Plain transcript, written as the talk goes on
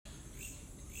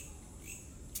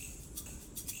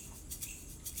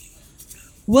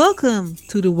Welcome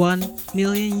to the 1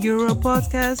 million euro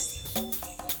podcast.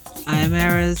 I am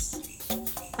Aris.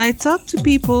 I talk to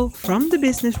people from the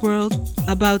business world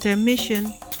about their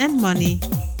mission and money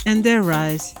and their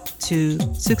rise to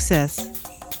success.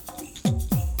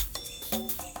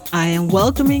 I am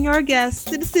welcoming our guest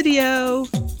to the studio.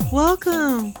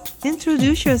 Welcome.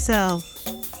 Introduce yourself.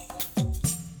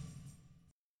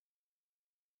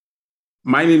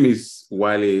 My name is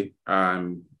Wale.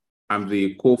 I'm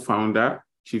the co-founder,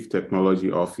 Chief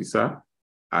Technology Officer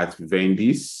at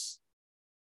Vendease.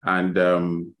 And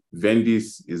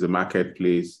Vendease is a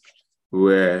marketplace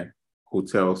where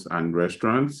hotels and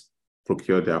restaurants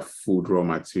procure their food raw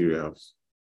materials.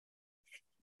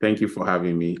 Thank you for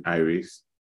having me, Iris.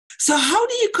 So how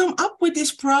do you come up with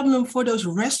this problem for those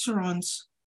restaurants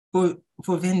for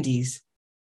Vendease?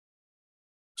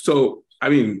 So,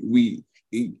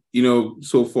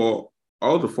 so for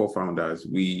all the four founders,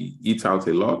 we eat out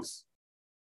a lot.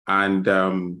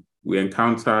 And we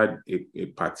encountered a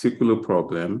particular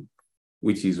problem,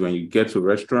 which is when you get to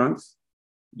restaurants,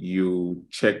 you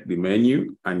check the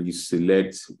menu and you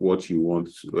select what you want,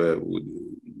 the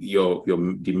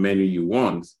menu you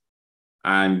want.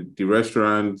 And the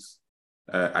restaurant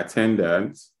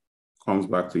attendant comes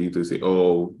back to you to say,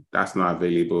 oh, that's not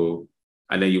available.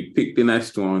 And then you pick the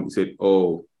next one and say,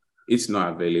 oh, it's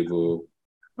not available.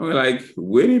 And we're like,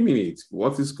 wait a minute,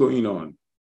 what is going on?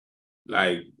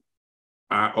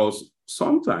 Or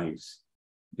sometimes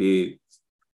they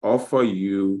offer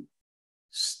you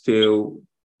stale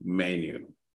menu,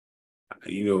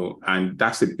 and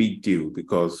that's a big deal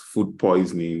because food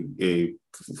poisoning, it's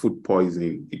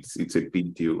a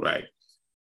big deal, right?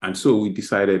 And so we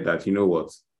decided that, you know what,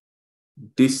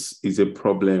 this is a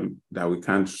problem that we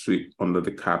can't sweep under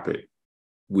the carpet.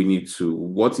 We need to,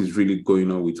 what is really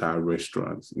going on with our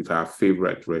restaurants, with our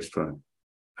favorite restaurant?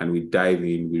 And we dive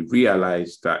in, we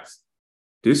realize that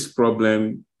this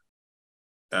problem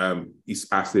is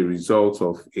as a result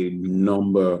of a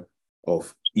number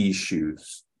of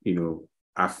issues,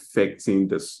 affecting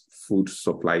the food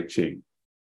supply chain.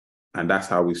 And that's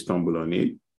how we stumbled on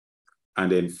it.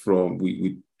 And then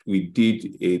we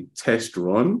did a test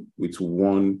run with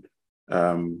one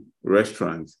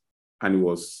restaurant, and it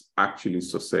was actually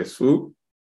successful.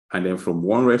 And then from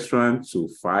one restaurant to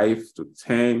 5 to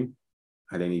 10,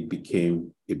 and then it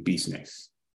became a business.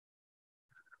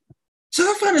 So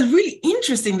I find it really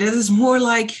interesting that it's more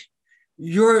like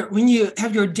when you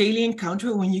have your daily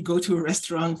encounter, when you go to a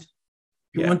restaurant,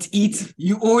 you want to eat,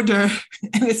 you order,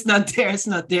 and it's not there, and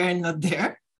not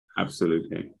there.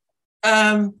 Absolutely.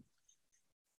 And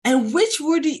which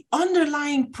were the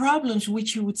underlying problems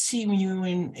which you would see when you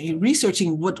were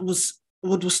researching what was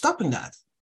stopping that?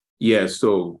 Yeah,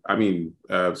 so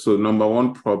number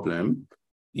one problem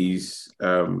is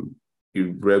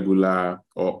irregular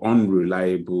or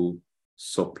unreliable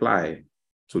supply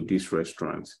to these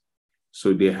restaurants.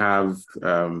 So they have,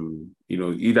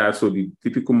 the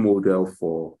typical model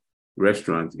for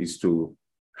restaurants is to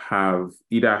have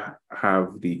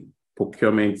the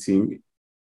procurement team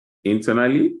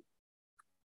internally,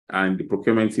 and the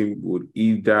procurement team would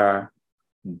either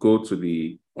go to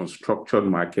the unstructured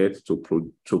market to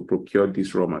procure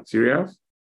these raw materials,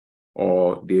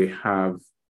 or they have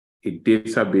a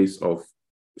database of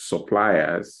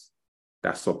suppliers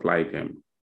that supply them,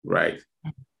 right?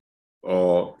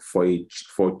 Or for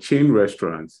chain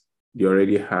restaurants, they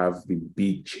already have the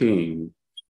big chain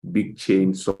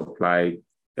suppliers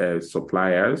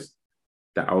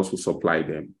that also supply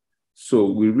them.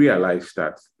 So we realized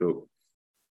that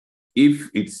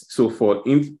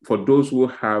for those who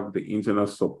have the internal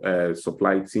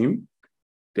supply team,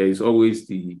 there is always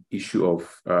the issue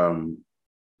of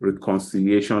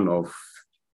reconciliation of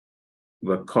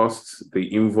the costs, the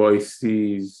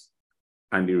invoices,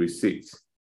 and the receipts.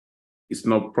 It's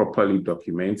not properly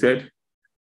documented.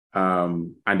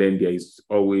 And then there is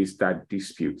always that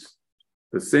dispute.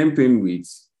 The same thing with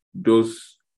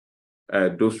those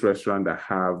restaurants that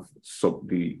have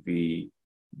the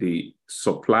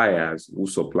suppliers who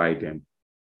supply them.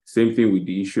 Same thing with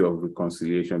the issue of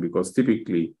reconciliation, because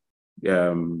typically,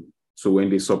 so when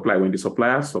the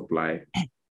suppliers supply,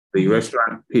 the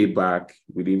restaurant pay back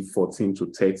within 14 to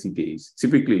 30 days.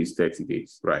 Typically, it's 30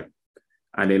 days, right?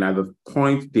 And then at the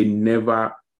point, they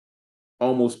never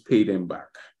almost pay them back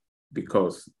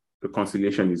because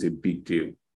reconciliation is a big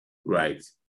deal, right?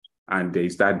 And there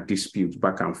is that dispute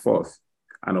back and forth.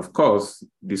 And of course,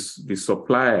 the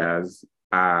suppliers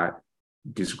are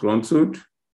disgruntled.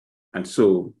 And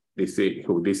so they say,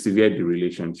 they sever the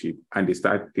relationship, and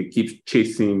they keep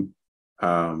chasing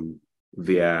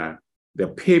their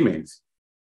payments.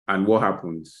 And what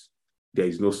happens? there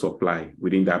is no supply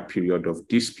within that period of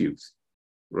dispute,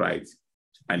 right?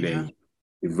 And then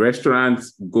if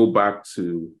restaurants go back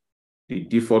to the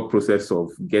default process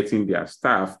of getting their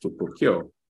staff to procure,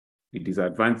 the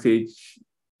disadvantage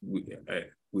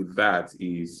with that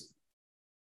is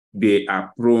they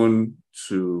are prone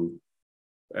to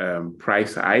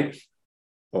price hike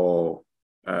or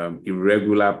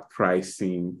irregular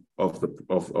pricing of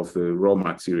the raw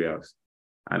materials,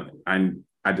 and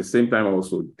at the same time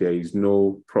also there is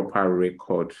no proper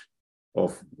record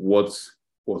of what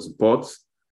was bought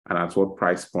and at what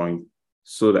price point,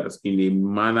 so that in a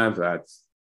manner that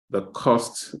the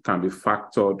cost can be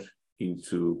factored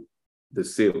into the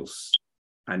sales,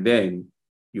 and then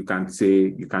you can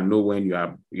know when you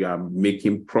are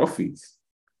making profits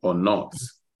or not,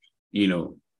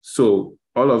 So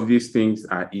all of these things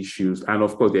are issues, and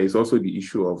of course there is also the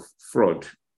issue of fraud,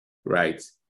 right?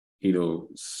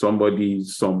 Somebody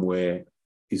somewhere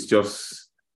is just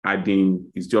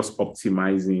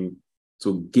optimizing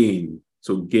to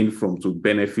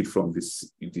benefit from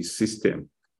this system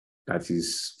that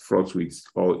is fraught with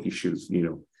all issues,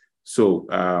 So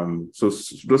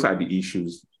those are the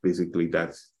issues basically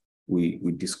that we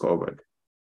discovered.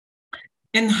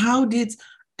 And how did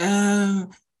your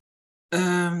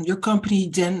company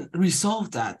then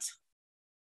resolve that?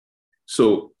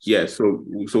 So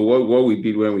what we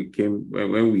did when we came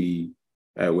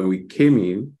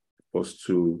in was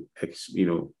to,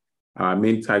 our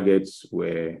main targets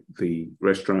were the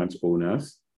restaurant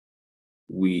owners.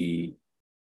 We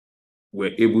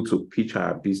were able to pitch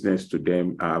our business to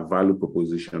them, our value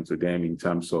proposition to them in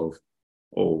terms of,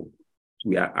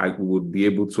 I would be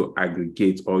able to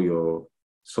aggregate all your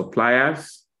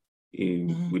suppliers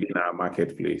within our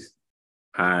marketplace.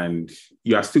 And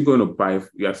you are still going to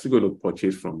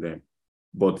purchase from them.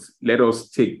 But let us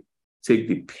take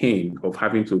the pain of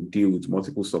having to deal with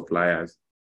multiple suppliers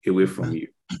away from you,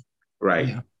 right?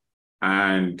 Yeah.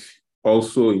 And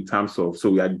also in terms of, so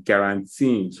we are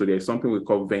guaranteeing, so there's something we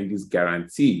call Vendease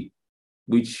guarantee,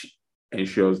 which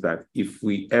ensures that if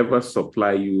we ever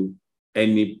supply you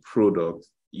any product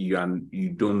you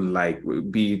don't like,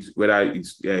 be it whether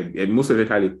it's most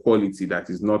especially quality that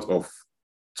is not of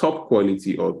top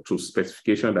quality or to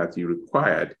specification that you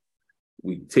required,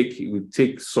 we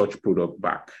take such product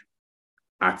back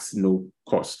at no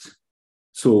cost.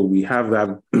 So we have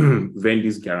that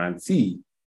Vendease guarantee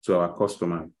to our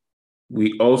customer.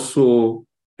 We also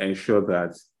ensure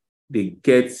that they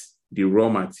get the raw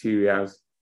materials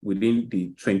within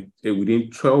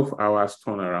 12 hours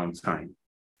turnaround time,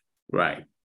 right?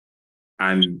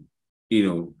 And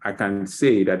I can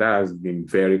say that has been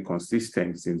very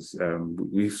consistent since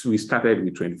we started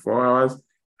with 24 hours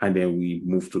and then we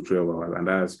moved to 12 hours, and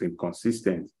that has been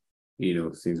consistent,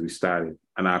 since we started,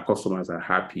 and our customers are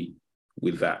happy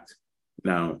with that.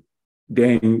 Now,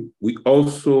 then we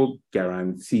also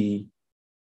guarantee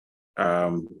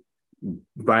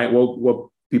what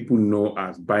people know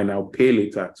as buy now, pay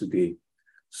later today.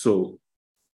 So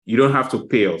you don't have to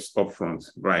pay us upfront,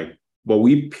 right? But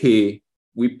we pay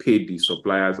the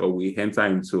suppliers, or we enter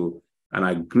into an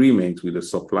agreement with the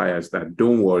suppliers that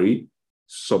don't worry,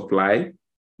 supply,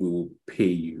 we will pay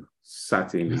you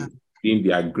certainly in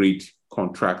the agreed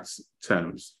contract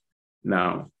terms.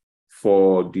 Now,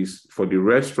 for the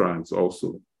restaurants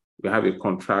also, we have a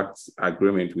contract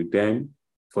agreement with them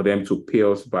for them to pay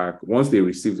us back once they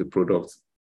receive the product.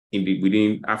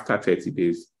 After 30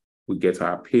 days, we get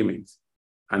our payment,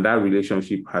 and that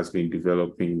relationship has been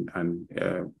developing, and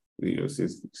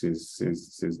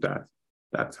since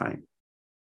that time.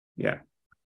 Yeah.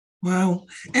 Wow.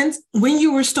 And when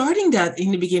you were starting that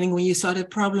in the beginning, when you saw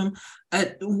that problem,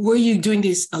 were you doing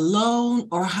this alone,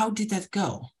 or how did that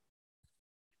go?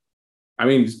 I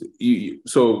mean,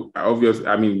 so obviously,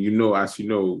 I mean, as you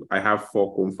know, I have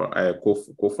 4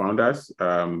 co-founders.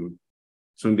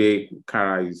 Tunde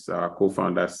Kara is our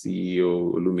co-founder,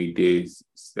 CEO. Olumide is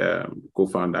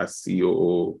co-founder,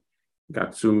 COO.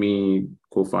 Gatumi,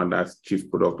 co-founder, Chief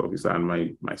Product Officer,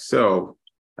 and myself,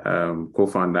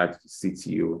 co-founder,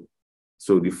 CTO.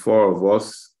 So the 4 of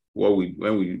us,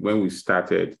 when we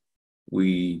started,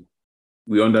 we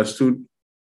understood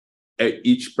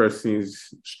each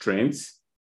person's strengths,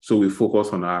 so we focus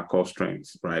on our core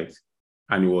strengths, right?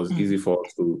 And it was easy for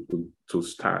us to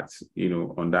start,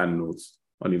 on that note,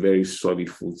 on a very solid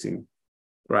footing,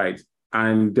 right?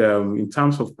 And in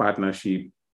terms of partnership,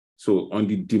 so on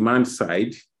the demand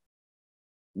side,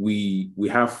 we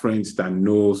have friends that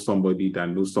know somebody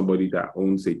that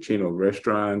owns a chain of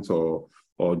restaurants or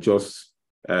just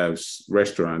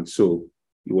restaurants. So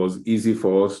it was easy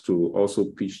for us to also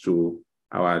pitch to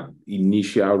our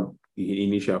initial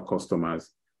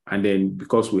customers. And then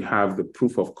because we have the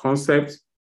proof of concept,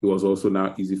 it was also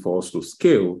now easy for us to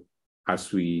scale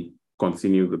as we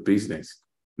continue the business.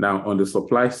 Now, on the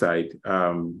supply side,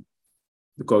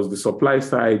 because the supply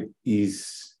side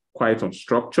is quite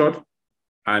unstructured,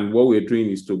 and what we're doing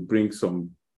is to bring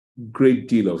some great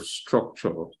deal of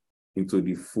structure into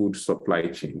the food supply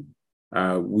chain.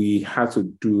 We had to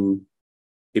do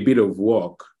a bit of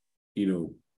work,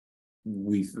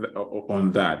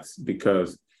 on that,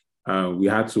 because we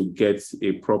have to get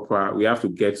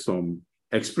some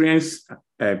experienced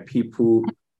people,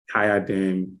 hire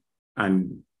them,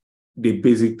 and they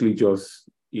basically just,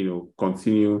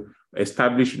 continue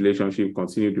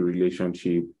the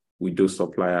relationship with those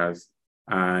suppliers.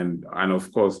 And of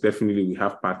course, definitely we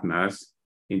have partners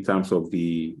in terms of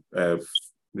the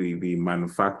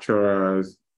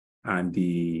manufacturers and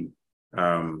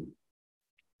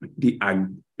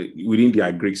within the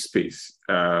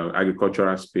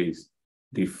agricultural space,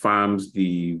 the farms,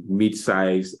 the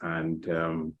mid-size and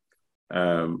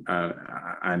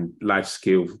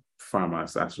large-scale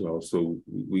farmers as well. So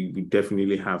we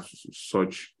definitely have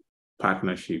such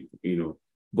partnership,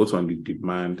 both on the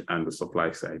demand and the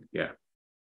supply side. Yeah.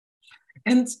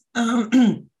 And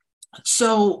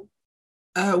so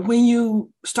when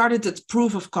you started that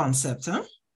proof of concept,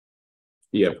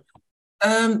 Yeah.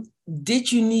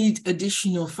 Did you need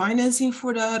additional financing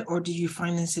for that, or did you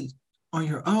finance it on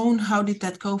your own? How did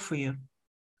that go for you?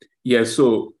 Yeah,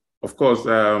 so of course,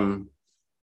 when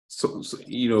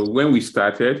we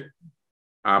started,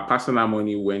 our personal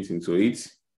money went into it,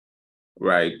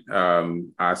 right?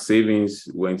 Our savings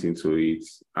went into it,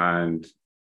 and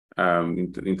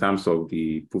in terms of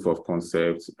the proof of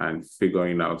concept and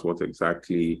figuring out what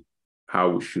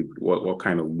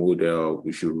kind of model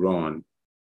we should run.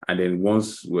 And then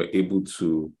once we're able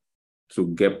to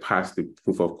get past the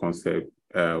proof of concept,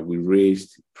 we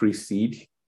raised pre-seed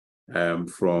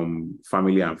from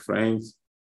family and friends.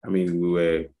 I mean,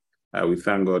 we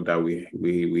thank God that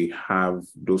we have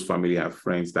those family and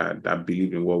friends that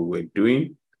believe in what we're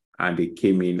doing, and they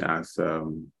came in as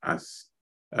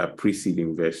pre-seed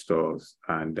investors.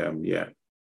 And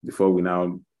before we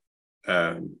now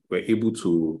we're able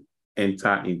to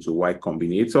enter into Y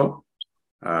Combinator,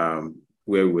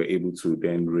 where we're able to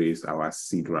then raise our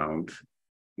seed round.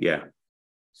 Yeah.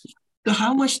 So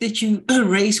how much did you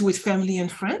raise with family and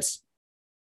friends?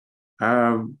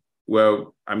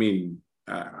 Well, I mean,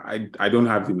 I don't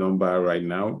have the number right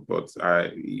now, but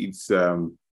it's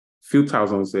few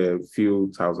thousands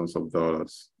of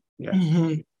dollars. Yeah.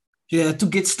 Mm-hmm. Yeah, to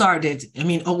get started. I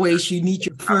mean, always you need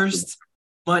your first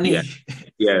money.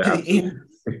 Yeah.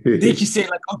 Did you say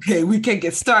like, okay, we can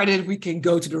get started, we can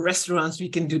go to the restaurants, we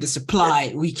can do the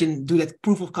supply, we can do that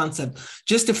proof of concept?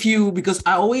 Just a few, because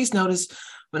I always notice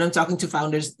when I'm talking to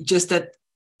founders, just that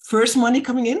first money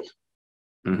coming in,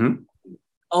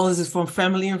 all this is from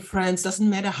family and friends, doesn't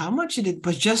matter how much it is,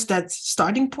 but just that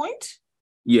starting point.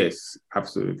 Yes,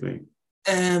 absolutely.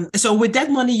 So with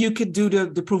that money, you could do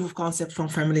the proof of concept from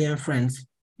family and friends.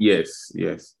 Yes.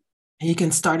 And you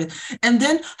can start it. And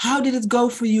then how did it go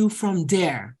for you from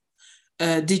there?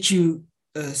 Did you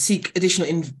seek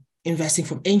additional investing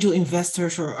from angel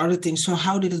investors or other things? So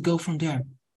how did it go from there?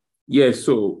 Yes.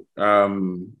 So,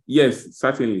 yes,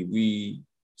 certainly.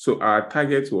 So our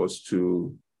target was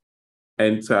to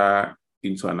enter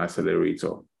into an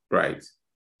accelerator, right?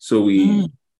 So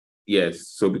yes.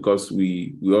 So because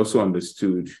we also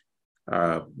understood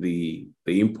the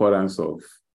importance of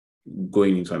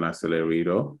going into an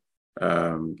accelerator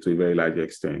to a very large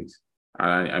extent.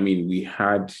 And I mean, we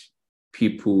had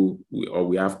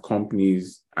we have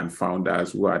companies and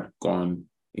founders who had gone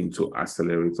into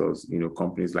accelerators,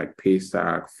 companies like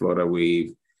Paystack,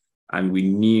 Flutterwave, and we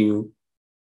knew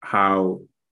how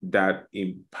that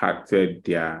impacted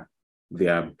their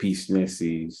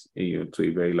businesses, to a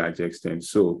very large extent.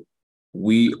 So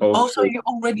we also you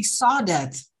already saw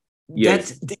that.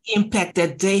 Yes. That the impact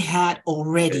that they had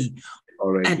already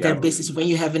at their business when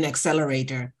you have an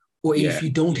accelerator, or if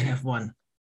you don't have one.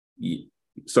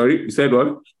 Sorry, you said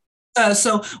what?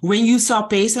 So when you saw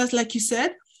Paystack, like you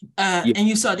said, and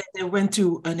you saw that they went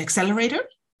to an accelerator.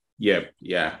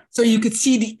 Yeah. So you could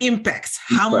see the impact,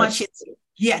 how much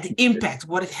the impact,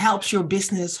 what it helps your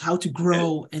business, how to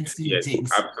grow and do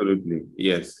things. Absolutely.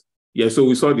 Yes. Yeah. So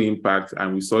we saw the impact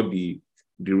and we saw the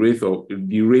rate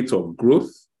of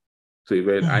growth. So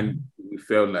and we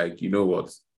felt like,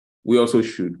 what, we also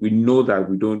should. We know that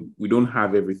we don't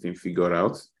have everything figured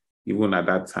out, even at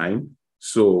that time.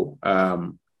 So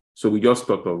so we just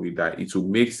thought of it that it would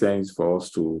make sense for us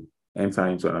to enter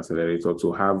into an accelerator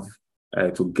to have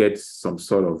to get some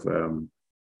sort of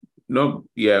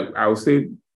I would say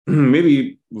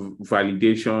maybe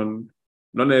validation,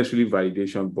 not necessarily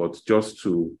validation, but just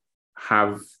to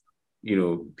have,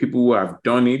 people who have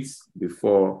done it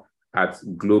before at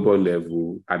global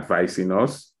level advising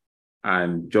us,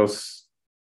 and just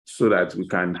so that we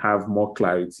can have more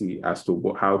clarity as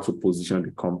to how to position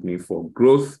the company for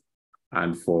growth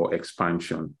and for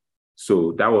expansion.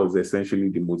 So that was essentially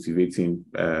the motivating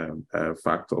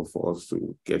factor for us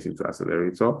to get into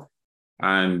Accelerator.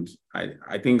 And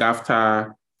I think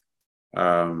after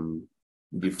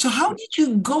so how did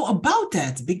you go about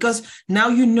that? Because now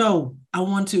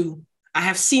I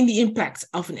have seen the impact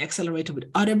of an accelerator with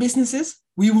other businesses.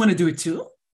 We want to do it too.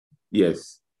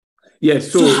 Yes.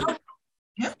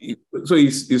 So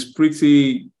it's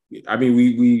pretty, I mean,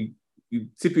 we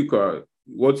typical,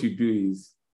 what you do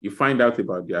is you find out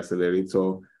about the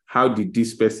accelerator. How did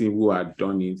this person who had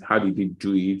done it, how did he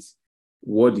do it?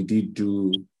 What did he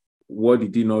do? What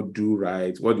did he not do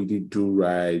right? What did he do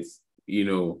right?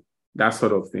 That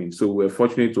sort of thing. So we're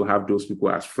fortunate to have those people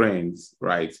as friends,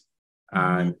 right?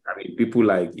 And I mean, people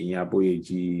like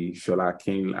Inyaboyeji, Shola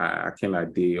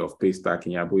Akinlade of Paystack,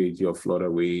 Inyaboyeji of Florida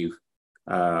Wave.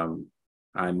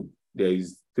 And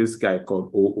there's this guy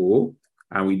called OO,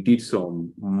 and we did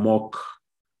some mock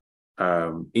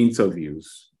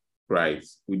interviews, right?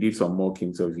 We did some mock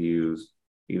interviews.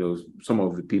 Some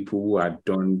of the people who had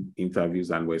done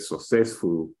interviews and were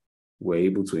successful were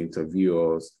able to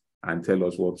interview us and tell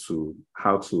us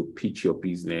how to pitch your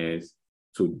business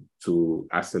to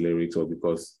Accelerator,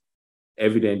 because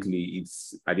evidently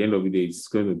it's, at the end of the day, it's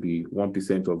going to be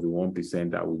 1% of the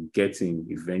 1% that we're getting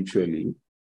eventually,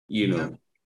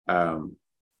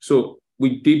 so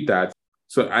we did that.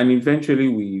 So, and eventually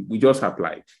we just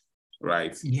applied,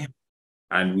 right? Yeah.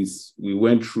 And we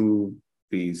went through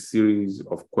the series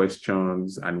of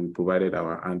questions, and we provided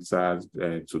our answers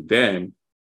to them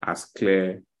as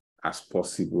clear as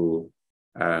possible,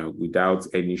 without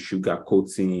any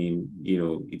sugarcoating.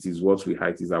 It is what we have.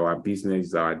 It is our business,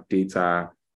 it's our data,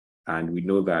 and we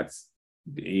know that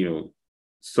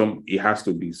it has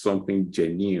to be something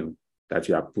genuine that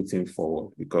you are putting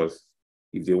forward, because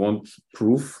if they want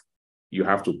proof, you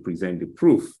have to present the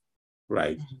proof,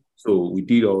 right? So we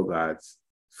did all that.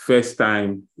 First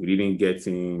time, we didn't get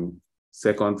in.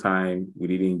 Second time, we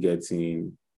didn't get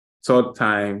in. Third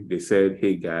time, they said,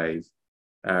 hey guys,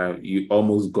 you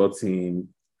almost got in,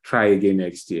 try again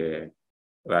next year,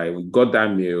 right? We got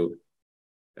that mail.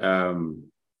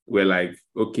 We're like,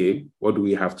 okay, what do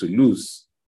we have to lose?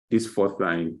 This fourth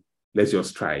time, let's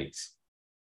just try it.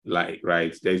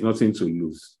 Right, there's nothing to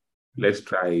lose. Let's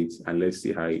try it and let's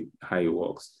see how it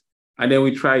works. And then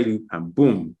we tried it, and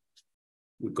boom,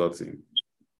 we got in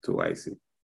to YC.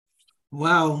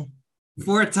 Wow,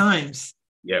 4 times.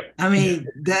 Yep. I mean,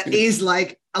 that is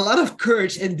like a lot of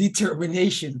courage and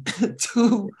determination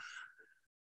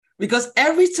because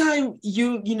every time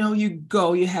you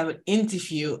have an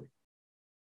interview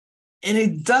and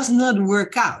it does not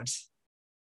work out.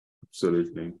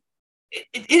 Absolutely.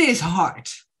 It is hard.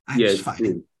 Yes.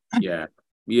 Yeah.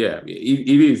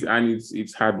 It is, and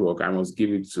it's hard work. I must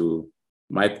give it to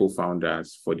my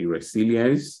co-founders for the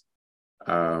resilience.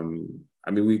 I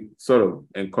mean, we sort of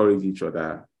encourage each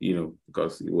other,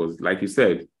 because it was, like you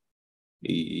said,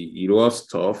 it was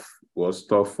tough. It was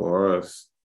tough for us,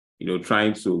 we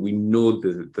know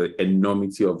the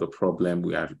enormity of the problem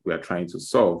we are trying to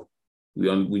solve.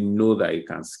 We know that it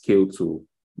can scale to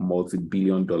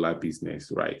multi-billion-dollar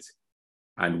business, right?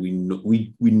 And we know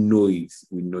it.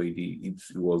 It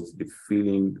was, the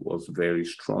feeling was very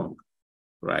strong,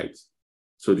 right?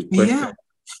 So the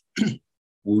question,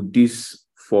 would these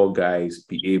 4 guys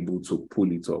be able to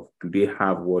pull it off? Do they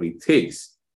have what it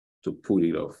takes to pull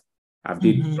it off? Have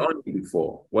they done it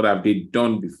before? What have they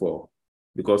done before?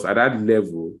 Because at that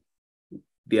level,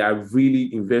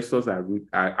 investors are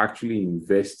actually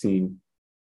investing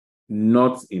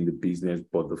not in the business,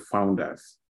 but the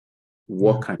founders.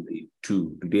 What can they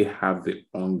do? Do they have the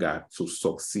hunger to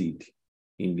succeed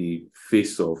in the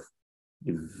face of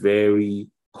the very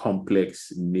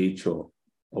complex nature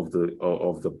of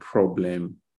the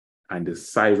problem and the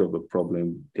size of the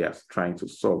problem they are trying to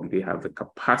solve? Do they have the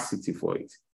capacity for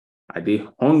it? Are they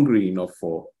hungry enough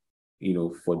for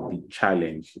the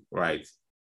challenge, right?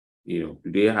 Do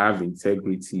they have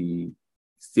integrity?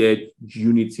 Is there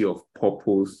unity of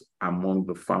purpose among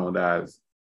the founders?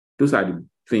 Those are the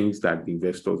things that the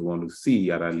investors want to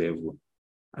see at a level.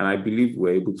 And I believe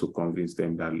we're able to convince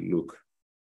them that, look,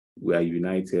 we are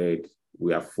united,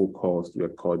 we are focused, we are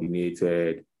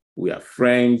coordinated, we are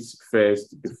friends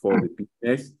first before the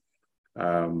business.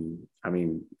 I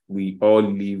mean, we all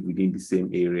live within the same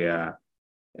area.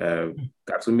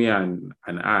 Katsumi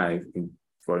and I,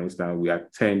 for instance, we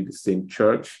attend the same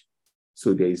church.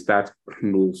 So there is that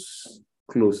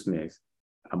closeness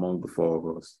among the four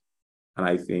of us. And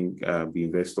I think the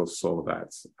investors saw that.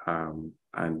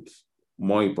 And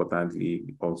more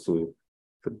importantly, also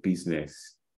the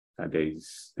business. And there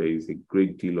is a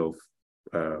great deal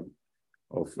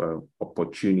of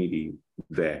opportunity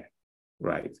there,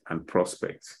 right? And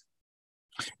prospects.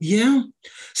 Yeah.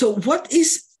 So what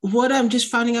I'm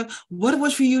just finding out, what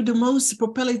was for you the most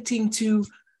propelling thing to,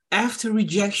 after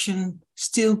rejection,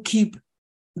 still keep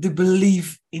the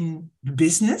belief in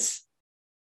business?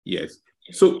 Yes.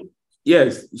 So,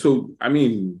 yes. So, I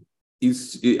mean,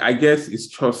 I guess it's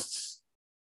just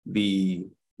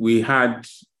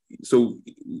so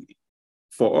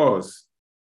for us,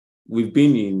 we've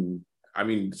been in, I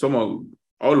mean,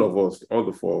 all of us, all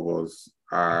the four of us,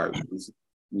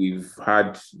 we've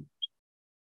had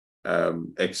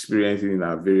experiences in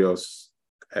our various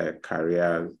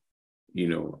careers,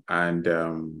 and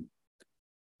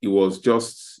it was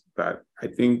just that, I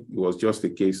think it was just a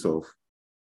case of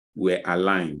we're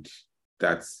aligned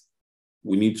that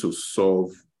we need to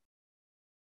solve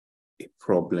a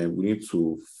problem. We need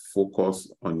to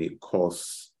focus on a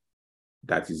cause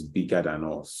that is bigger than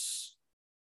us.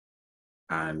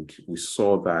 And we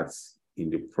saw that in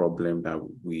the problem that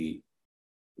we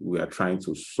are trying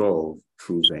to solve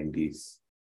through Vendease.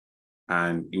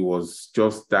 And it was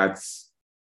just that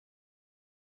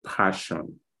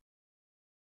passion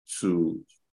to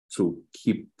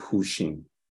keep pushing,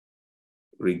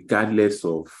 regardless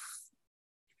of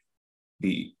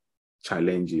the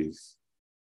challenges.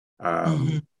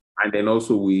 And then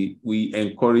also we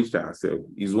encouraged ourselves.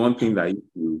 It's one thing that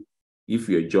if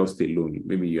you're just alone,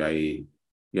 maybe you are a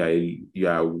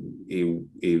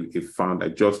founder,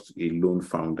 just a lone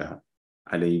founder,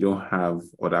 and then you don't have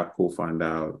other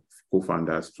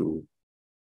co-founders to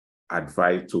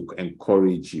advise, to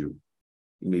encourage you.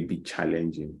 It may be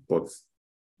challenging, but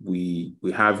we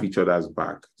have each other's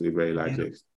back to a very large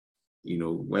extent.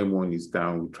 When one is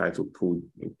down, we try to pull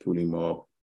him up,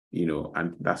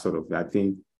 and that sort of thing. I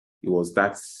think it was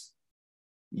that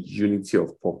unity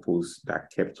of purpose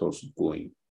that kept us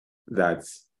going, that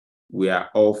we are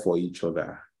all for each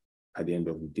other at the end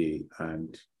of the day.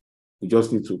 And we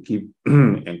just need to keep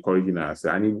encouraging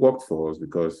ourselves. And it worked for us,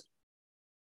 because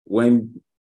when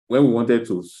we wanted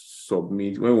to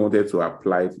submit, when we wanted to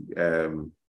apply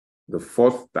the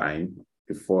fourth and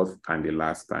the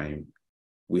last time,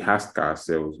 we asked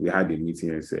ourselves, we had a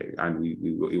meeting and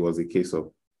it was a case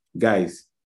of, guys,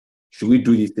 should we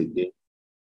do this again?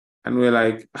 And we're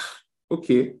like,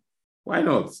 okay, why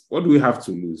not? What do we have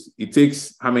to lose? It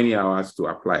takes how many hours to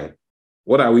apply?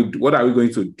 What are we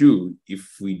going to do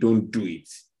if we don't do it?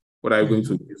 What are we going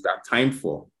to use that time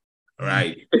for?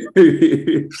 Right?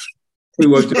 It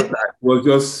was just that. It was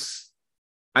just,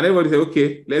 and everybody said,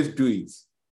 okay, let's do it.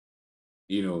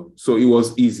 So it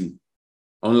was easy.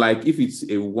 Unlike if it's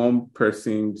a one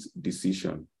person's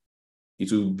decision,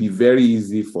 it will be very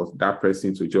easy for that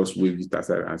person to just wave it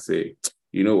aside and say,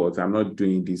 you know what, I'm not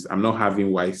doing this. I'm not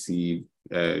having YC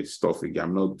stuff again.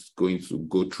 I'm not going to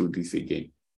go through this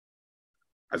again.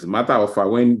 As a matter of fact,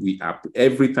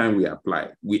 every time we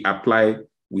apply,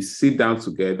 we sit down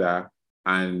together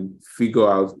and figure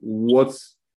out what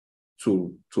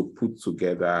to put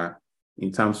together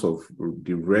in terms of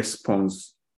the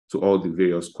response to all the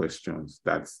various questions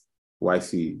that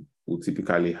YC will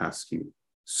typically ask you.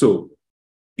 So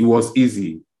it was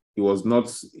easy. It was not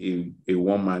a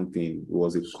one-man thing. It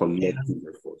was a collective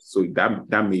effort. So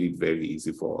that made it very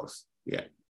easy for us. Yeah.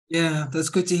 Yeah, that's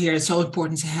good to hear. It's so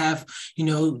important to have,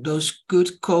 those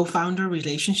good co-founder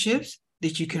relationships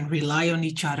that you can rely on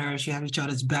each other as you have each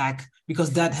other's back,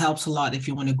 because that helps a lot if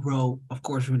you want to grow, of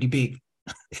course, really big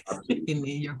in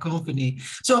your company.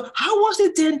 So how was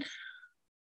it then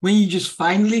when you just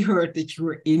finally heard that you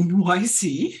were in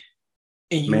YC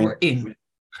and you were in?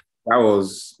 That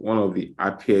was one of the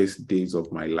happiest days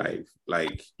of my life.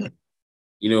 Like,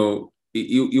 it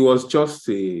was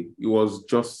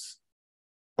just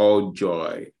all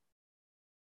joy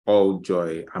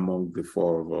among the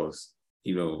four of us.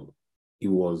 It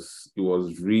was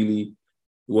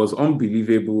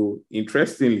unbelievable.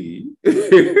 Interestingly,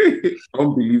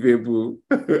 unbelievable.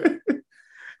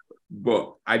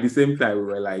 But at the same time, we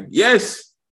were like,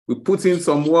 yes, we put in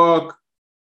some work,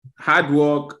 hard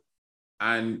work,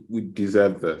 and we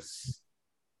deserve this.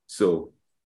 So,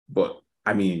 but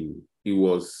I mean, it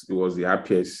was the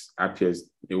happiest,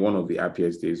 one of the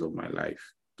happiest days of my life,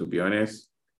 to be honest.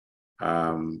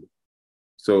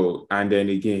 So, and then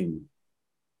again,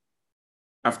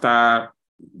 after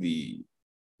the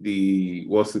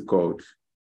what's it called?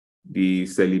 The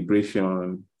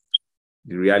celebration,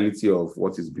 the reality of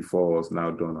what is before us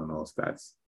now dawned on us, that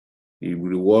the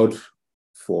reward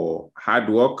for hard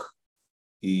work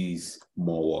is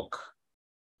more work.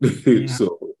 Yeah.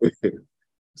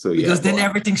 So yeah, Because then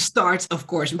everything starts, of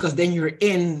course, because then you're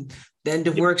in, then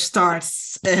the work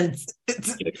starts, and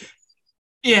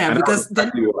and because then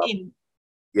exactly you're in.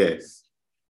 Yes.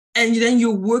 And then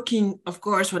you're working, of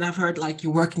course, what I've heard, like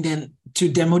you're working then to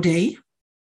demo day.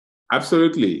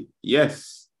 Absolutely.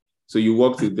 Yes. So you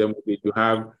work with them,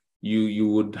 you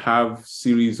would have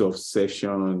series of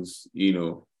sessions,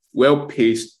 well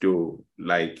paced though,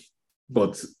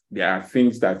 but there are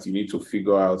things that you need to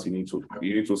figure out. You need to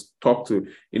talk to,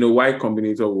 Y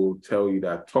Combinator will tell you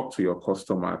that talk to your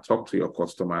customer, talk to your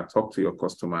customer, talk to your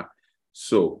customer.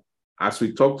 So as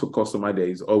we talk to customer, there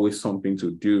is always something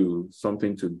to do,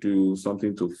 something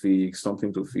to fix,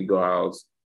 something to figure out.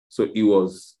 So it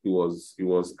was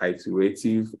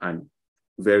iterative and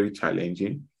very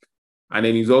challenging. And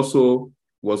then it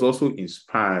was also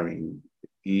inspiring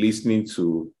listening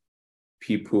to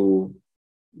people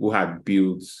who had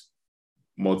built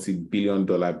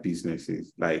multi-billion-dollar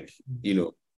businesses,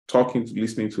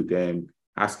 listening to them,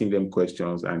 asking them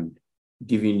questions, and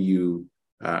giving you.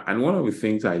 And one of the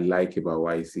things I like about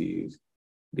YC is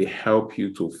they help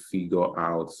you to figure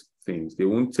out things. They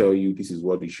won't tell you this is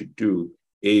what you should do,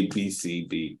 A, B, C,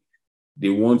 D. They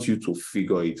want you to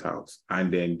figure it out.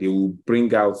 And then they will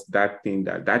bring out that thing,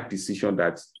 that decision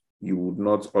that you would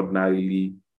not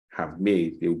ordinarily have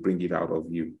made. They will bring it out of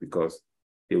you, because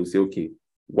they will say, okay,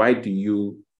 why do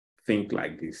you think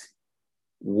like this?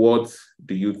 What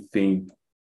do you think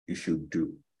you should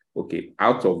do? Okay,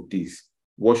 out of this,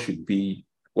 what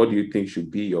do you think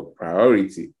should be your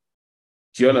priority?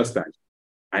 Do you understand?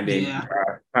 And then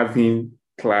having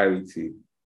clarity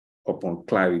upon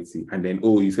clarity. And then,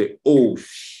 you say,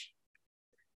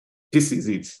 this is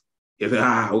it. You say,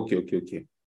 okay.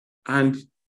 And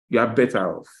you are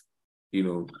better off,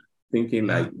 thinking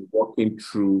like walking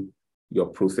through your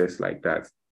process like that,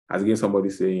 as against somebody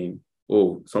saying,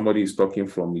 somebody is talking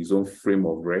from his own frame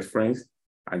of reference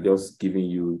and just giving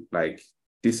you like,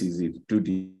 this is it, do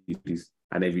this.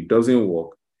 And if it doesn't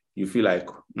work, you feel like,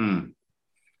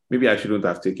 maybe I shouldn't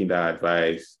have taken that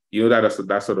advice,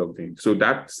 that sort of thing. So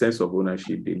that sense of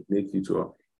ownership,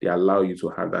 they allow you to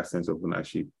have that sense of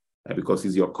ownership, because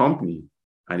it's your company,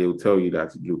 and they will tell you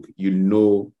that, look,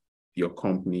 your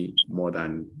company more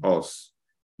than us.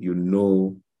 You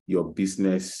know your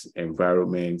business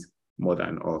environment more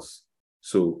than us.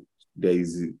 So there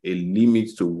is a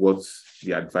limit to what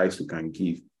the advice we can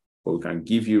give, but we can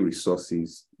give you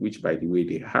resources, which, by the way,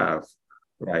 they have,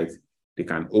 right? They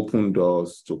can open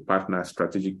doors to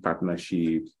strategic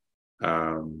partnerships,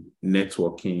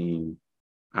 networking,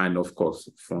 and of course,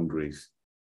 fundraise.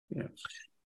 Yeah.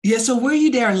 Yeah. So were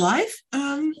you there live?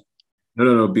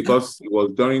 No, because it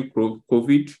was during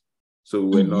COVID, so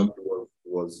we're not. It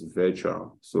was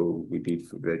virtual, so we did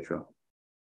virtual.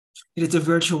 It's a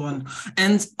virtual one,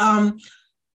 and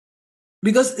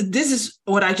because this is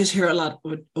what I just hear a lot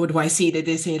with YC, that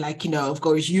they say, like, of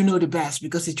course, the best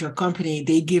because it's your company.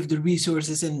 They give the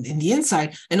resources and the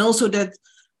insight, and also that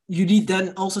you need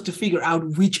then also to figure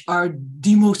out which are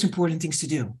the most important things to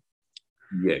do.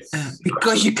 Yes,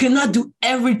 because you cannot do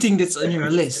everything that's on your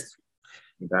list.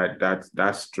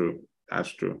 That's true. That's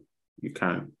true. You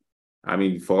can. I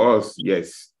mean, for us,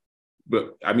 yes,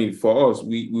 but I mean, for us,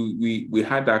 we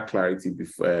had that clarity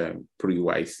before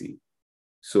pre-YC,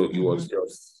 so it was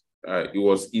just it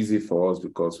was easy for us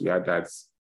because we had that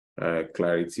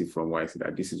clarity from YC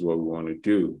that this is what we want to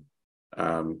do.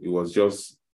 It was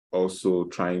just also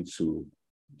trying to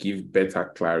give better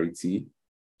clarity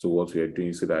to what we are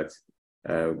doing, so that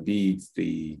be it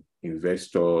the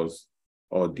investors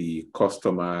or the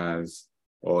customers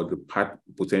or the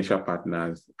potential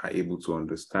partners are able to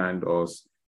understand us,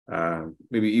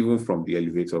 maybe even from the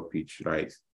elevator pitch,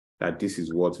 right? That this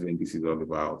is what Vendease is all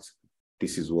about.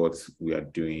 This is what we are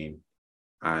doing,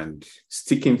 and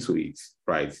sticking to it,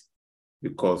 right?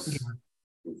 Because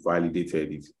you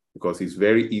validated it. Because it's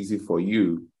very easy for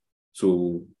you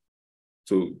to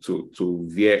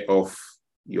veer off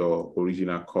your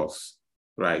original course,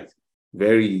 right?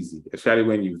 Very easy, especially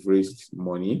when you've raised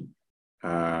money,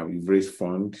 you've raised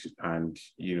funds, and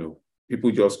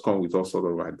people just come with all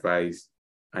sort of advice,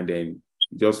 and then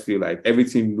you just feel like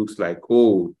everything looks like,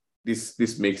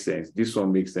 this makes sense, this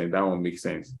one makes sense, that one makes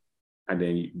sense, and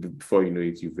then before you know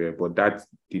it, you veer. But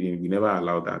we never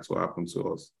allowed that to happen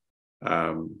to us.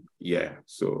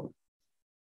 So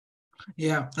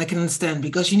Yeah, I can understand,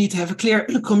 because you need to have a clear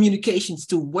communications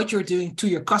to what you're doing to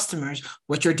your customers,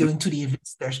 what you're doing to the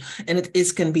investors. And it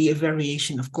is can be a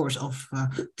variation, of course, of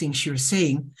things you're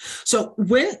saying. So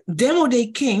when Demo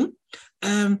Day came,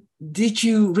 did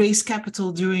you raise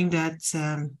capital during that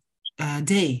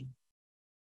day?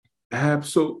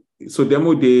 So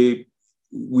Demo Day,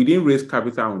 we didn't raise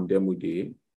capital on Demo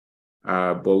Day,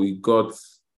 but we got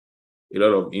a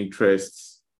lot of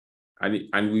interest,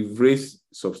 and we've raised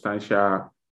substantial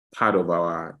part of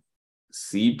our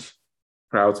seed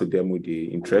prior to Demo Day,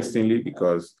 interestingly,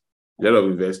 because a lot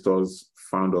of investors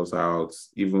found us out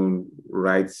even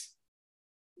right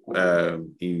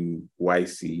in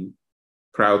YC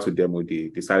prior to Demo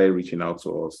Day. They started reaching out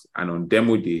to us, and on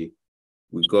Demo Day,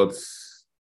 we got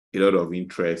a lot of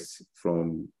interest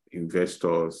from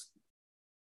investors.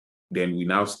 Then we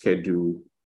now schedule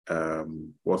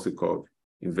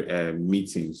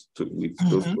meetings with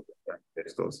those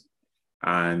investors.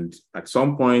 And at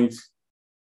some point,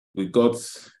 we got,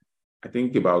 I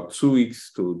think about 2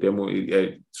 weeks to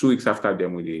 2 weeks after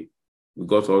Demo Day, we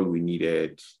got all we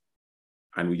needed,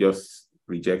 and we just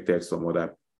rejected some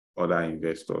other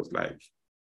investors. Like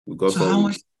we got. So how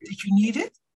much did you need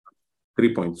it?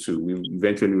 3.2. We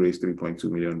eventually raised $3.2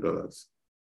 million.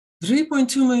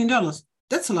 $3.2 million.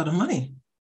 That's a lot of money.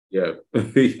 Yeah. I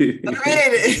mean,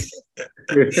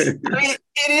 it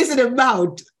is an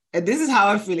amount. And this is how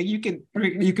I feel like you can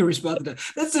respond to that.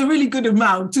 That's a really good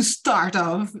amount to start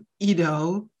off,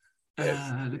 the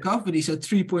company. So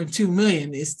 3.2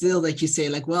 million is still that you say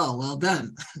like, well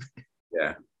done.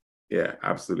 Yeah,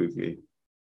 absolutely.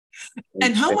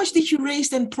 And how much did you raise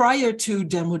then prior to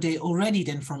Demo Day already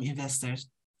then from investors?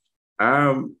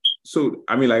 So,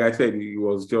 I mean, like I said, it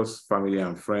was just family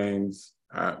and friends.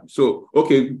 Prior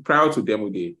to Demo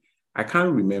Day, I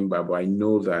can't remember, but I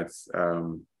know that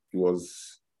it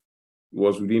was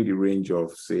within the range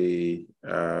of, say,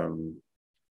 $1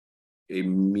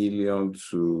 million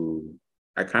to,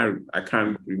 I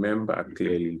can't remember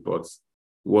clearly, but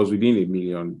it was within a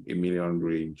million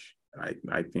range.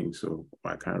 I think so.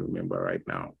 I can't remember right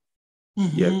now.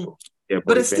 Mm-hmm. Yeah,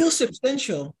 but it's still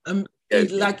substantial.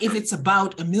 Yes. Like if it's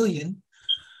about $1 million,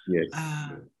 yes,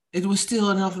 it was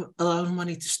still a lot of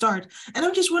money to start. And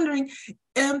I'm just wondering,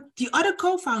 the other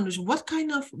co-founders, what kind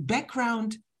of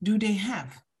background do they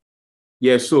have?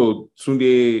 Yeah, so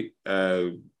Tunde,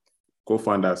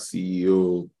 co-founder,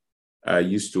 CEO,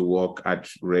 used to work at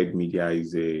Red Media.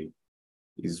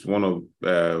 Is one of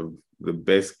the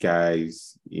best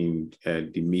guys in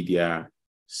the media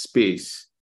space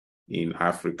in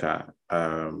Africa.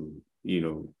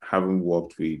 Having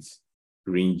worked with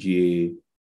Ringie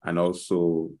and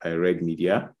also Red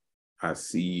Media as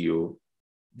CEO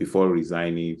before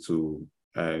resigning to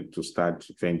start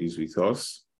Vendease with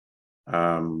us.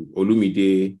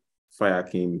 Olumide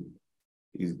Fayakin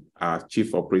is our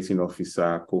chief operating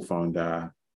officer,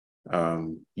 co-founder.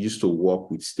 Used to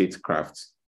work with Statecraft,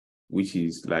 which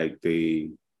is like it's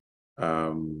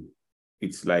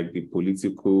like the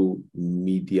political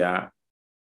media,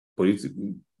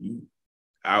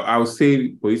 I would say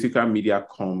political media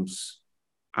comms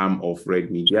arm of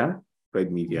Red Media,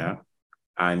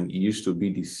 and he used to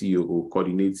be the COO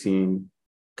coordinating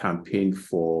campaign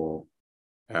for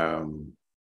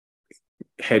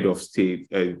head of state,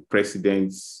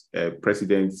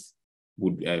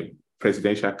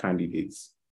 presidential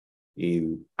candidates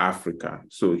in Africa.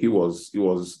 So he was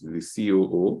the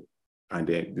COO, and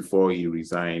then before he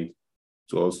resigned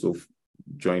to also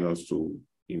join us to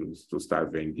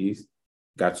start Vendease.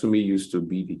 Gatumi used to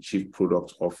be the chief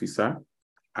product officer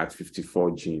at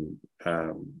 54 Gene.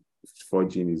 54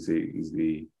 Gene is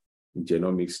the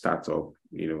genomic startup,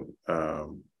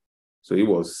 so he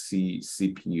was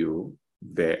CPO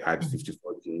there at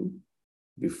 54 Gene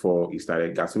before he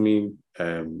started. Gatumi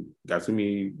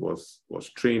was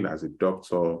trained as a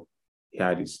doctor. He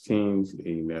had his stints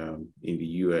in the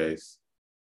US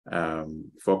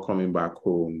before coming back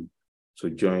home to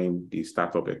join the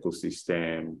startup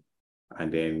ecosystem,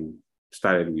 and then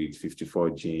started with 54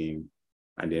 Gene,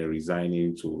 and then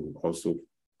resigning to also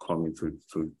come into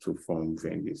to form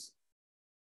Vendease.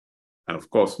 And of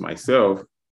course, myself,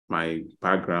 my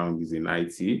background is in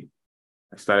IT.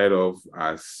 I started off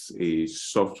as a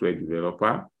software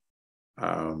developer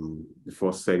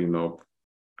before setting up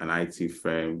an IT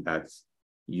firm that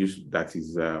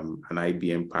is an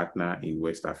IBM partner in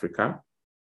West Africa.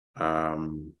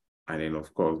 And then,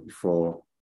 of course, before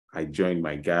I joined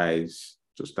my guys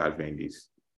to start Vendease.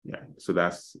 Yeah, so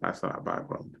that's our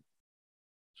background.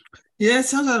 Yeah, it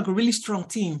sounds like a really strong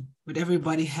team with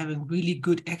everybody having really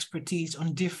good expertise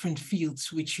on different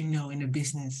fields, which in the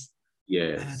business.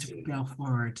 Yes. to propel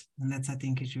forward. And that's, I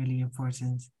think, is really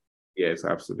important. Yes,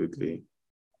 absolutely.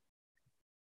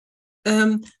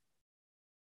 Um,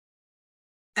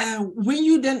 when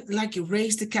you then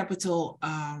raise the capital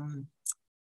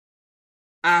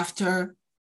after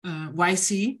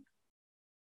YC,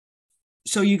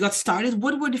 so you got started.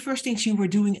 What were the first things you were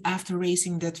doing after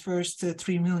raising that first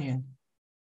 3 million?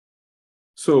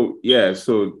 So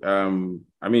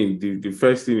I mean, the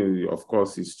first thing, of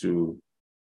course, is to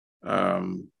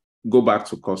go back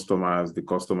to the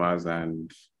customers,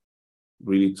 and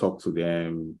really talk to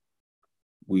them.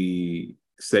 We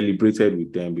celebrated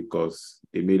with them because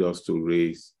they made us to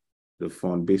raise the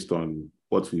fund based on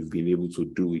what we've been able to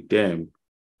do with them.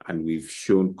 And we've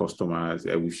shown customers,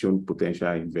 we've shown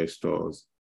potential investors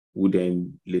who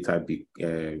then later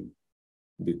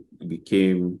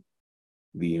became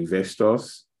the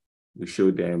investors. We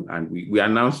showed them, and we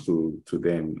announced to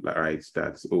them, right,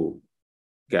 that, oh,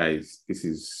 guys, this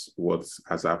is what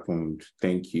has happened.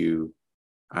 Thank you.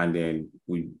 And then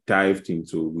we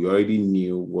already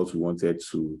knew what we wanted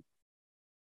to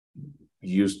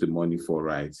use the money for,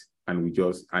 right? And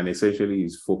essentially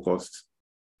is focused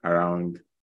around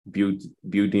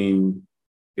building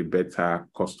a better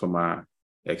customer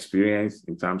experience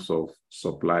in terms of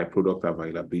supply, product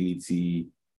availability,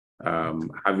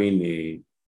 having a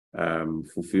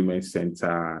fulfillment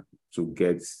center to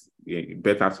get a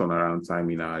better turnaround time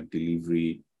in our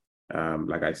delivery.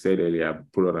 Like I said earlier,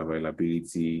 product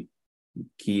availability,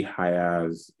 key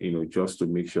hires, just to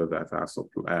make sure that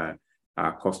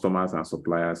our customers and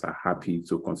suppliers are happy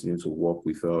to continue to work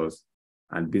with us.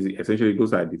 And essentially,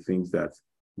 those are the things that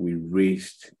we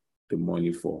raised the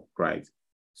money for, right?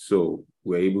 So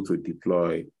we're able to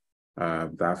deploy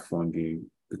that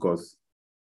funding, because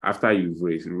after you've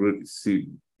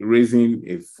raising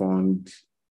a fund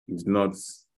is not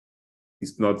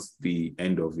the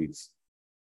end of it,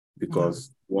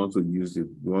 because we want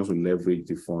to leverage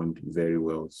the fund very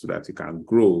well so that it can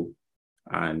grow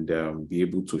and be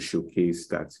able to showcase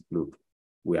that, look,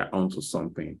 we are onto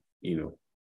something,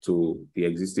 to the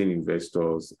existing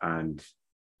investors and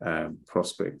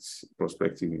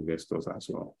prospective investors as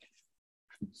well.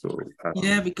 So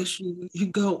because you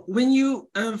go when you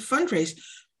fundraise,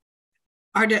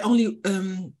 are there only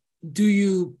do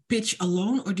you pitch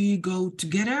alone, or do you go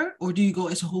together, or do you go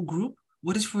as a whole group?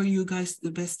 What is for you guys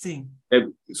the best thing?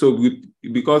 So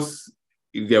because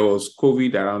there was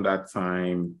COVID around that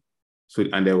time,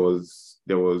 and there was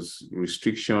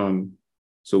restriction,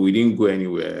 so we didn't go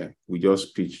anywhere. We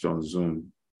just pitched on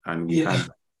Zoom, and we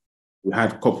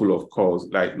had a couple of calls,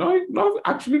 not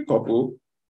actually couple.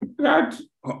 We had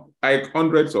like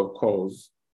hundreds of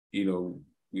calls,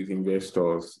 with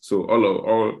investors. So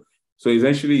so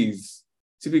essentially it's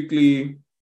typically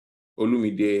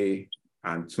Olumide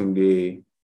and Tunde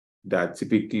that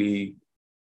typically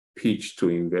pitch to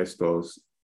investors.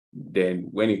 Then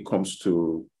when it comes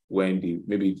to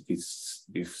maybe it's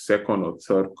the second or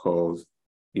third calls,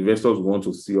 investors want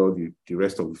to see all the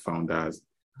rest of the founders.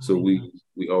 So we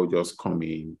all just come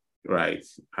in, right?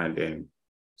 And then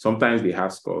sometimes they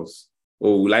ask us,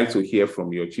 oh, we'd like to hear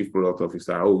from your chief product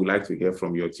officer. Oh, we'd like to hear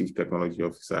from your chief technology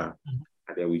officer.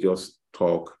 And then we just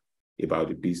talk about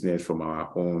the business from our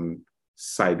own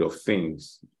side of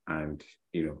things. And,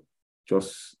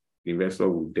 just the investor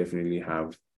will definitely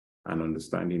have an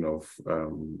understanding of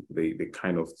the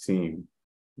kind of team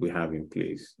we have in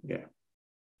place. Yeah.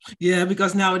 Yeah,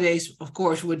 because nowadays, of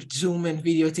course, with Zoom and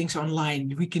video things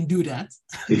online, we can do that.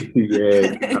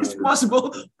 Yeah, it's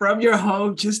possible from your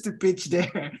home just to pitch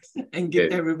there and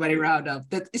get everybody riled up.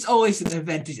 That is always an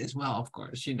advantage as well, of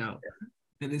course,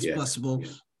 that is possible.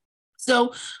 Yeah.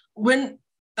 So when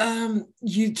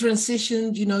you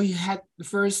transitioned, you had the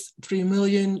first 3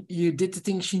 million, you did the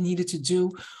things you needed to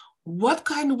do. What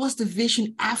kind was the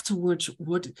vision afterwards,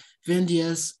 what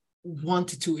Vendease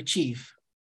wanted to achieve?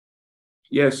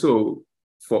 Yeah, so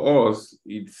for us,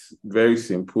 it's very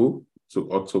simple to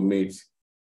automate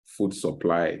food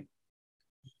supply.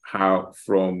 How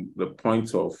from the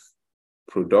point of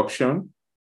production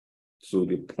to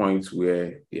the point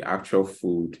where the actual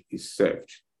food is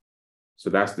served. So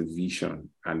that's the vision,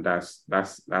 and that's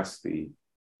the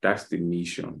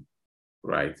mission,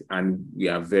 right? And we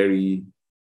are very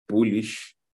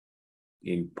bullish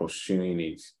in pursuing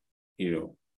it,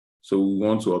 So we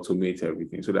want to automate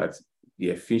everything so that the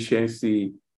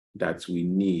efficiency that we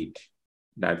need,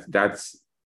 that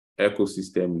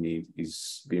ecosystem need,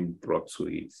 is being brought to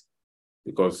it,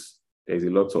 because there's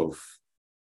a lot of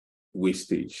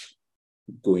wastage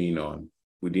going on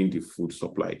within the food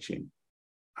supply chain.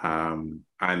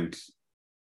 And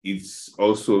it's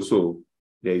also, so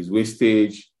there is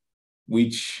wastage,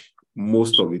 which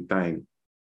most of the time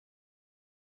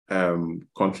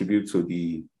contribute to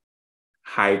the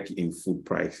hike in food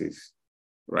prices,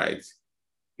 right?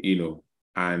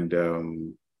 And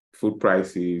food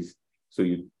prices. So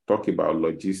you talk about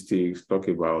logistics, talk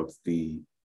about the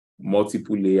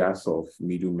multiple layers of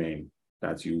middlemen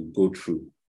that you go through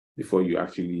before you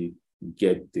actually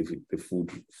get the food.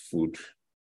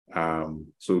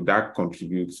 So that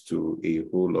contributes to a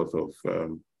whole lot of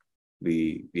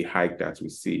the hike that we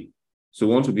see. So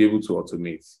we want to be able to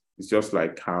automate. It's just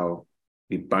like how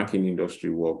the banking industry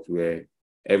works, where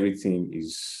everything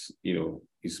is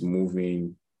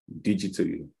moving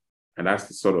digitally. And that's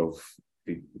the sort of,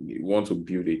 we want to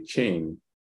build a chain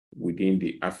within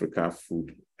the Africa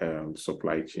food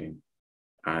supply chain,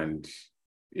 and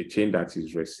a chain that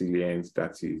is resilient,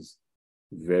 that is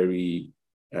very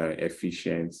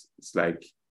efficient. It's like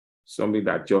something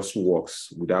that just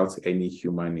works without any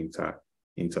human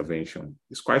intervention.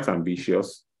 It's quite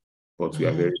ambitious, but we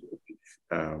are very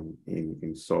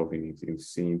in solving it, in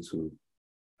seeing to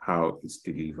how it's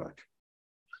delivered.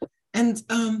 And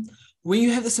when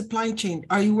you have the supply chain,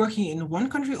 are you working in one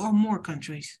country or more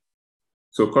countries?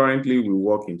 So currently we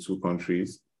work in 2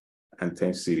 countries and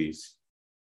 10 cities.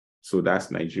 So that's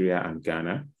Nigeria and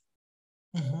Ghana.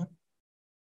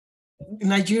 Mm-hmm.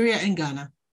 Nigeria and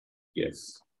Ghana.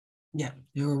 Yes. Yeah,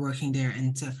 you were working there.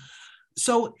 And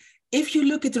so if you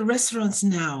look at the restaurants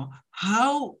now,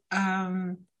 how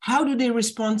do they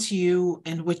respond to you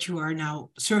and what you are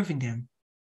now serving them?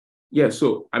 Yeah,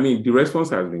 so I mean, the response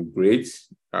has been great.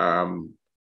 And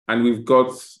we've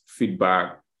got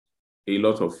feedback, a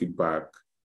lot of feedback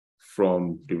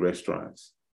from the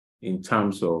restaurants in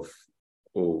terms of,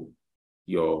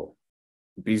 your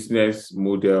business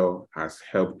model has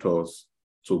helped us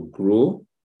to grow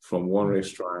from 1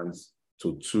 restaurant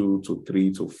to 2 to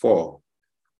 3 to 4.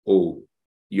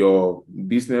 Your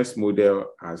business model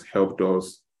has helped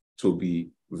us to be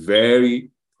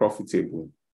very profitable.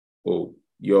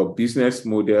 Your business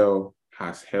model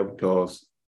has helped us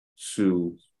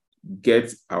to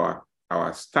get our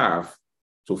staff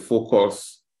to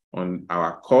focus on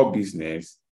our core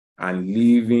business and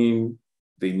leaving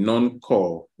the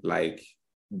non-core, like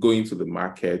going to the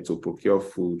market to procure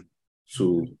food,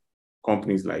 to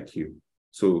companies like you.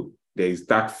 So there is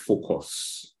that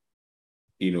focus,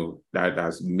 that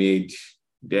has made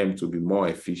them to be more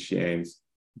efficient,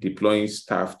 deploying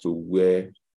staff to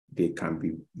where they can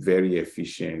be very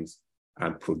efficient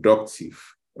and productive,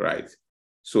 right?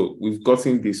 So we've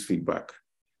gotten this feedback.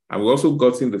 And we also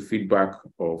gotten the feedback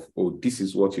of, this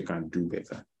is what you can do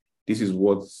better. This is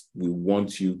what we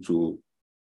want you to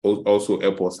also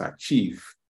help us achieve,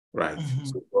 right? Mm-hmm.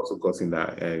 So we've also gotten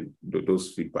that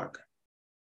those feedback.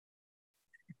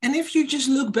 And if you just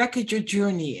look back at your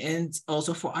journey, and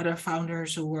also for other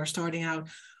founders who are starting out,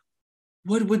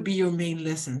 what would be your main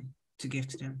lesson to give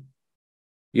to them?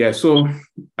 Yeah, so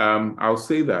I'll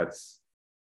say that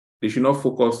they should not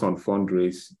focus on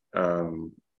fundraise.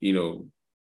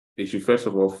 They should first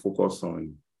of all focus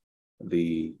on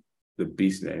the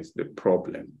business, the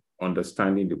problem,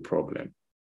 understanding the problem.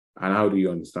 And how do you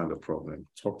understand the problem?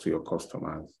 Talk to your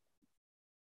customers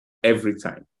every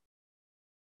time.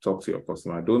 Talk to your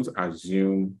customer. Don't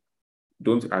assume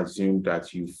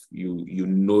that you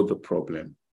know the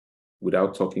problem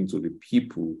without talking to the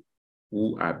people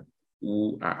who are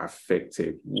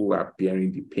affected, who are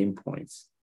bearing the pain points,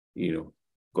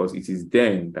 because it is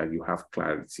then that you have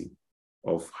clarity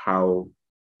of how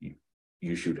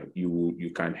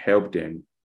you can help them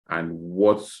and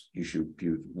what you should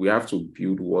build. We have to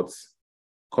build what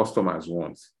customers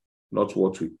want, not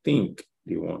what we think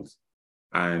they want.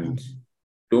 And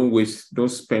don't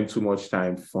spend too much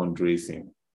time fundraising.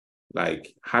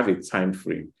 Like, have a time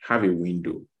frame, have a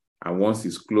window. And once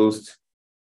it's closed,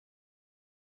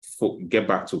 get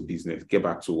back to business, get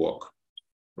back to work,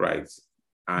 right?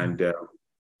 And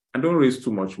don't raise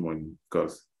too much money,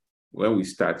 because when we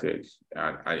started,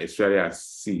 especially as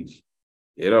seed,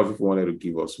 a lot of people wanted to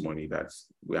give us money that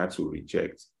we had to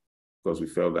reject, because we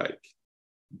felt like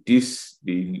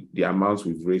the amounts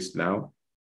we've raised now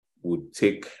would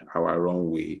take our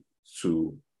runway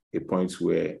to a point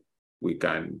where we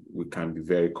can be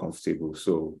very comfortable.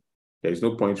 So there's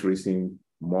no point raising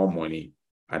more money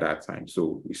at that time.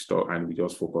 So we stopped and we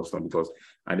just focused on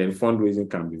and then fundraising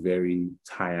can be very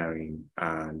tiring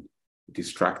and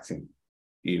distracting,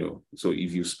 So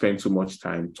if you spend too much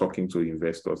time talking to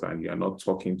investors and you are not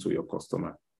talking to your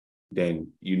customer,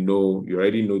 then you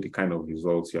already know the kind of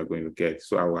results you're going to get.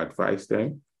 So I would advise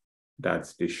them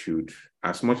that they should,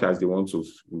 as much as they want to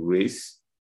raise,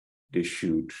 they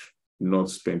should not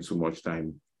spend too much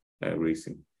time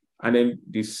raising. And then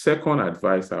the second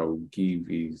advice I would give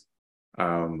is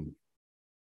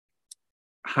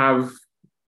have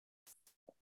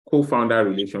co-founder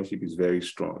relationship is very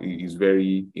strong, is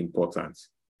very important,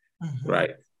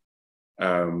 right?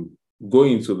 Go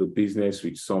into the business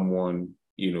with someone,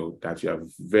 that you are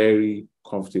very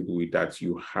comfortable with, that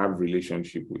you have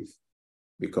relationship with,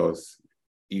 because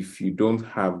if you don't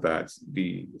have that,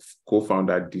 the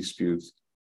co-founder disputes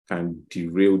can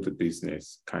derail the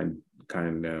business,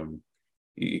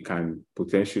 it can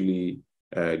potentially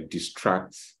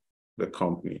distract the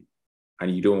company.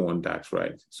 And you don't want that,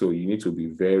 right? So you need to be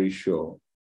very sure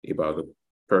about the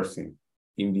person.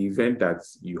 In the event that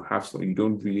you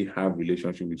don't really have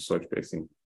relationship with such person,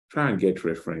 try and get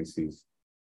references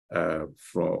on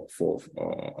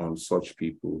such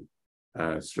people.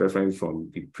 Reference from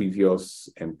the previous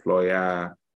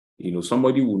employer.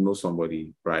 Somebody will know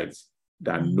somebody, right?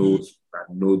 That know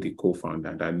the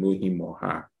co-founder, that know him or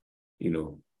her.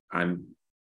 And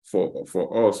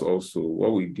for us also,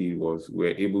 what we did was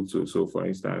we're able to. So, for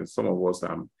instance, all of us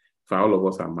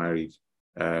are married.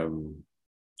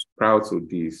 Proud to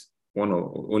this,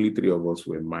 only 3 of us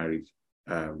were married.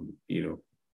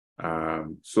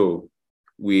 So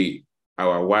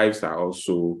our wives are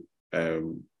also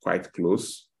quite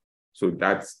close. So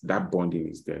that bonding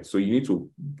is there. So you need to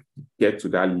get to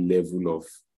that level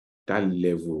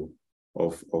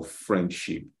of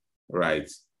friendship, right,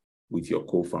 with your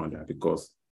co-founder,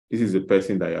 because this is the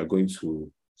person that you are going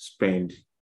to spend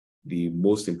the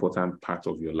most important part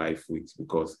of your life with,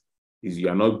 because you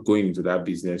are not going into that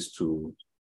business to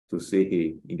say,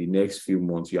 hey, in the next few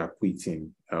months you are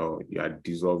quitting or you are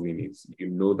dissolving it. You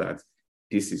know that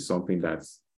this is something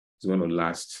that's going to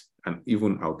last and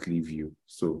even outlive you.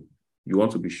 So you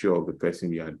want to be sure of the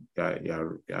person you are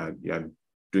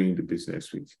doing the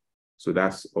business with. So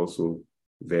that's also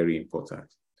very important.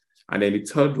 And then the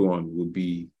third one would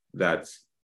be that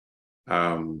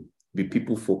be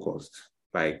people focused,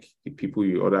 like the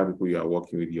other people you are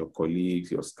working with, your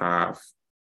colleagues, your staff.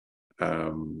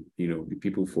 Be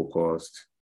people focused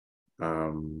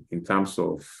in terms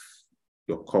of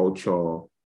your culture,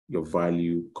 your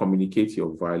value. Communicate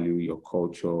your value, your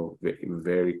culture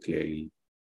very clearly,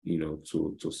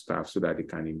 to staff, so that they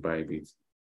can imbibe it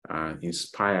and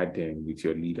inspire them with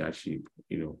your leadership.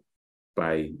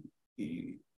 By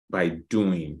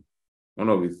doing. One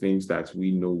of the things that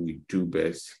we know we do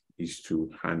best is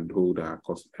to handhold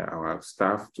our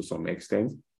staff to some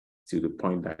extent, to the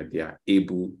point that they are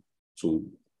able to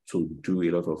do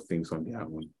a lot of things on their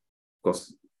own.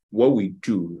 Because what we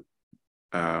do,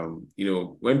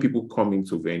 when people come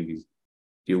into Vendease,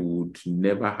 they would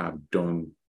never have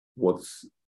done what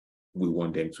we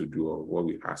want them to do or what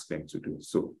we ask them to do.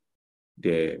 So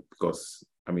because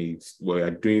we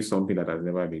are doing something that has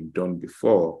never been done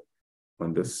before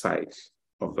on the side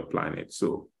of the planet.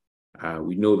 So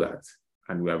we know that,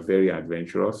 and we are very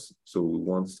adventurous. So we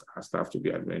want our staff to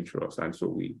be adventurous. And so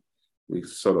we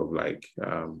sort of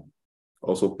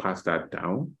also pass that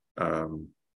down.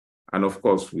 And of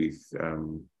course, with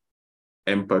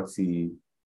empathy,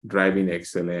 driving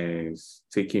excellence,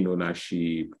 taking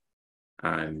ownership,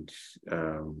 and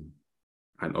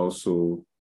also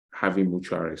having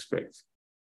mutual respect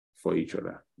for each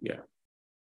other. Yeah.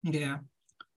 Yeah.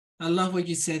 I love what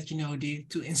you said,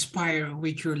 to inspire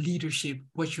with your leadership,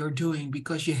 what you're doing,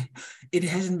 because it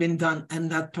hasn't been done in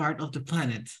that part of the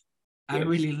planet. I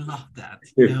really love that.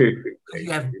 You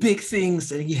have big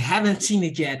things and you haven't seen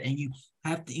it yet, and you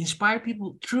have to inspire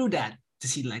people through that to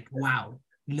see, like, wow,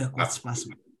 look what's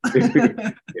possible.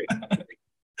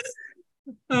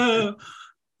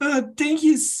 Thank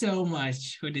you so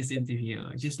much for this interview.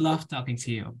 I just love talking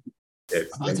to you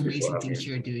about the amazing things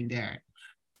you're doing there.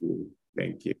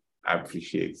 Thank you. I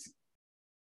appreciate it.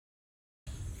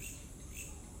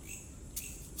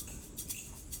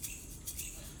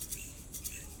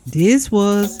 This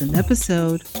was an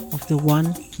episode of the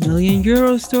 1 million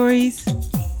euro stories.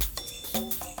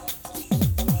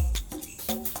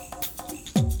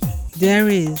 There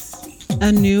is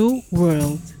a new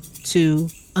world to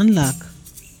unlock.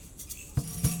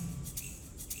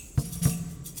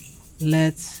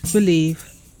 Let's believe.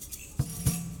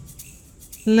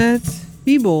 Let's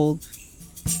be bold.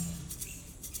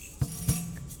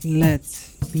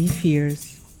 Let's be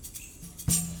fierce.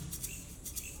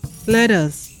 Let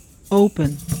us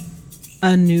open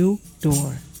a new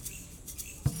door.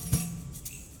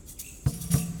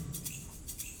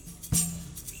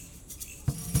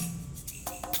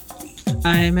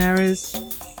 I am Aris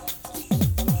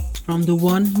from the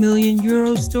 1 million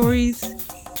euro stories.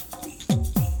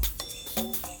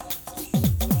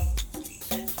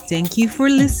 Thank you for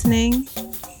listening.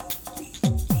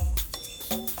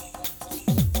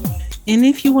 And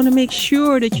if you want to make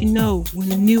sure that you know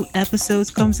when a new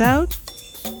episode comes out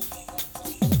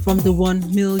from the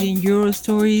 1 million euro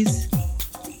stories,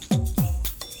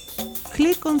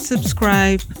 click on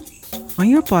subscribe on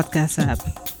your podcast app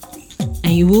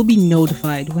and you will be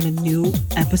notified when a new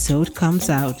episode comes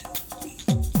out.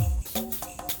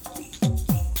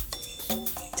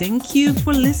 Thank you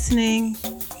for listening,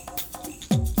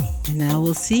 and I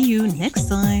will see you next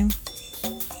time.